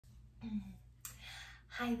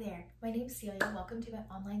Hi there, my name's Celia. Welcome to my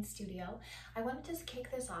online studio. I want to just kick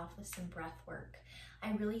this off with some breath work.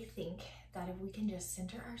 I really think that if we can just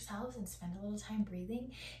center ourselves and spend a little time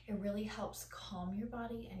breathing, it really helps calm your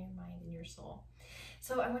body and your mind and your soul.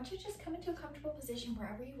 So I want you to just come into a comfortable position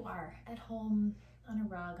wherever you are, at home, on a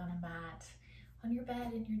rug, on a mat, on your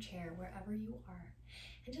bed, in your chair, wherever you are.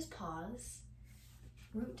 And just pause,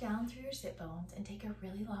 root down through your sit bones and take a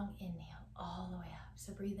really long inhale all the way up.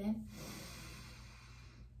 So breathe in.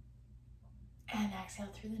 And exhale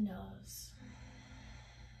through the nose.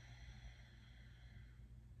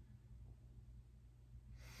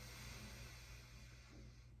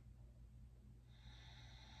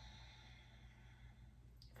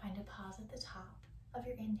 Find a pause at the top of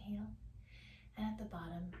your inhale and at the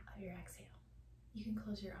bottom of your exhale. You can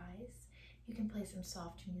close your eyes. You can play some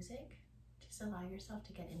soft music. Just allow yourself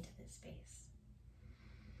to get into this space.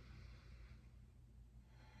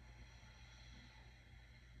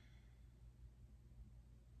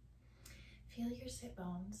 Feel your sit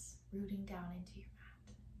bones rooting down into your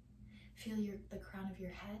mat. Feel the crown of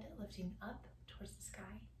your head lifting up towards the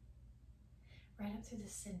sky, right up through the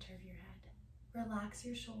center of your head. Relax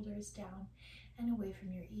your shoulders down and away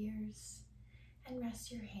from your ears, and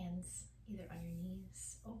rest your hands either on your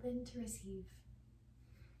knees, open to receive,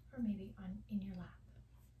 or maybe in your lap.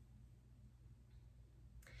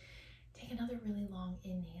 Take another really long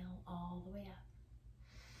inhale all the way up.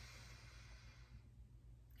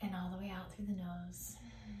 And all the way out through the nose.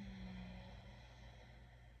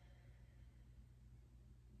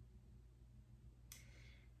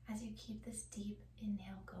 As you keep this deep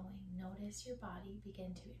inhale going, notice your body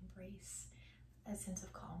begin to embrace a sense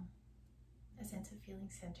of calm, a sense of feeling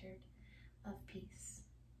centered, of peace.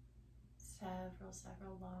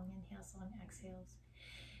 Several long inhales, long exhales.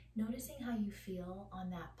 Noticing how you feel on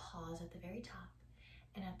that pause at the very top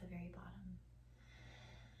and at the very bottom.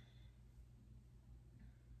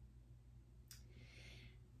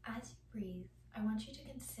 As you breathe, I want you to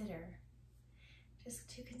consider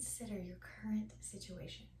your current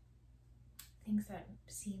situation. Things that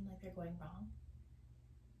seem like they're going wrong,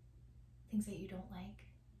 things that you don't like,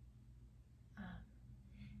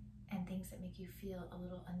 and things that make you feel a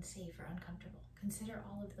little unsafe or uncomfortable. Consider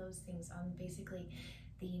all of those things on basically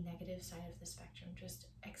the negative side of the spectrum. Just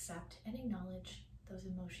accept and acknowledge those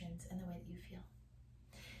emotions and the way that you feel.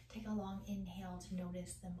 Take a long inhale to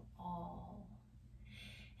notice them all.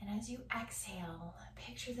 And as you exhale,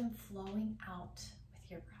 picture them flowing out with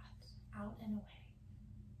your breath, out and away.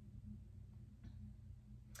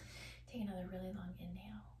 Take another really long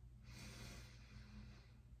inhale.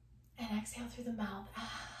 And exhale through the mouth.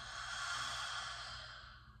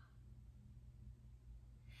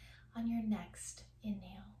 On your next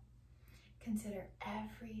inhale, consider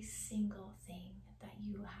every single thing that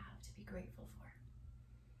you have to be grateful for.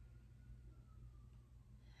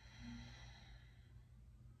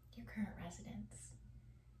 Your current residence,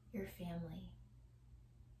 your family,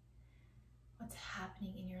 what's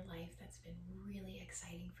happening in your life that's been really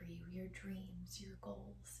exciting for you, your dreams, your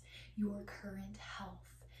goals, your current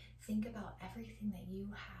health. Think about everything that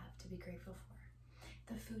you have to be grateful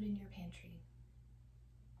for. The food in your pantry,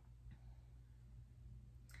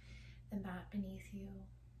 the mat beneath you,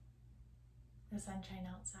 the sunshine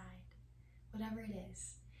outside, whatever it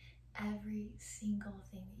is, every single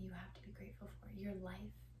thing that you have to be grateful for, your life.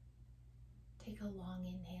 Take a long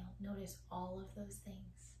inhale. Notice all of those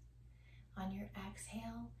things. On your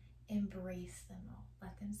exhale, embrace them all.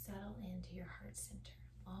 Let them settle into your heart center.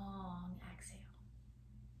 Long exhale.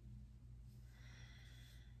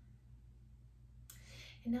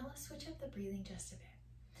 And now let's switch up the breathing just a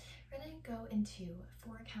bit. We're going to go into a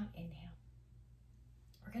 4-count inhale.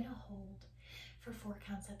 We're going to hold for 4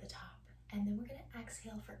 counts at the top, and then we're going to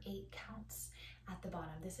exhale for 8 counts at the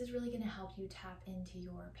bottom. This is really going to help you tap into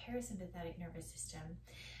your parasympathetic nervous system,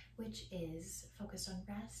 which is focused on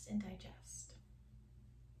rest and digest.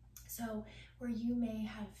 So where you may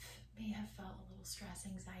have felt a little stress,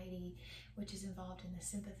 anxiety, which is involved in the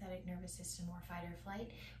sympathetic nervous system or fight or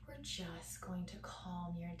flight, we're just going to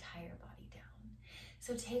calm your entire body down.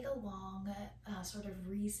 So take a long sort of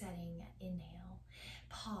resetting inhale,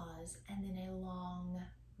 pause, and then a long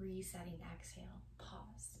resetting exhale,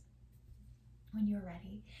 pause. When you're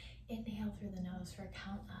ready, inhale through the nose for a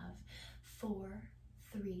count of 4,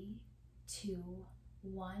 3, 2,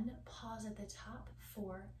 1. Pause at the top.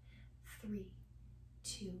 4, 3,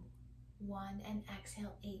 2, 1. And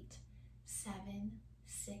exhale. 8, 7,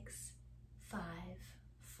 6, 5,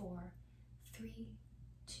 4, 3,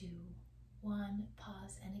 2, 1.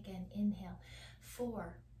 Pause. And again, inhale.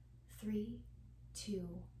 4, 3, 2,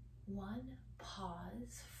 1.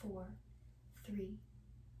 pause, 4, 3,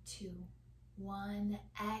 2, 1.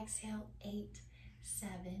 Exhale, 8,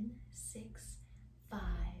 7, 6, 5,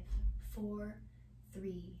 4,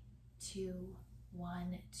 3, 2,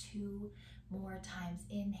 1. 2 more times.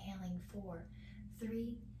 Inhaling, 4,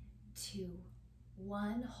 3, 2,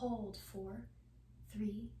 1. Hold, 4,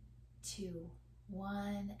 3, 2,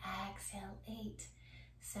 1. Exhale, 8,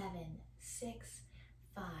 7, 6,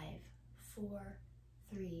 5, 4,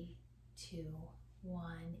 3, 2,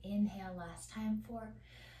 1. Inhale last time, 4,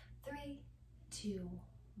 3, 2,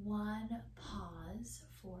 1. Pause,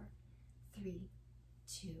 4, 3,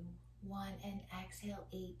 2, 1. And exhale,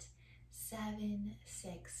 8, 7,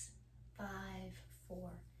 6, 5,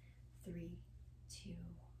 4, 3, 2,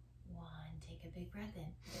 1. Take a big breath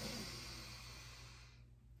in.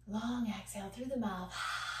 Long exhale through the mouth.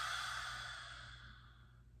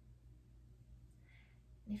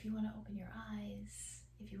 And if you want to open your eyes,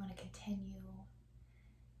 if you want to continue,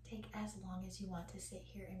 take as long as you want to sit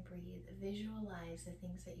here and breathe. Visualize the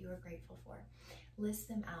things that you are grateful for. List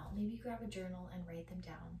them out. Maybe grab a journal and write them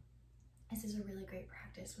down. This is a really great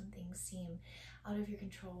practice when things seem out of your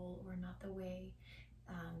control or not the way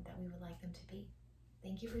that we would like them to be.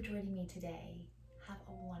 Thank you for joining me today. Have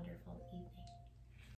a wonderful evening.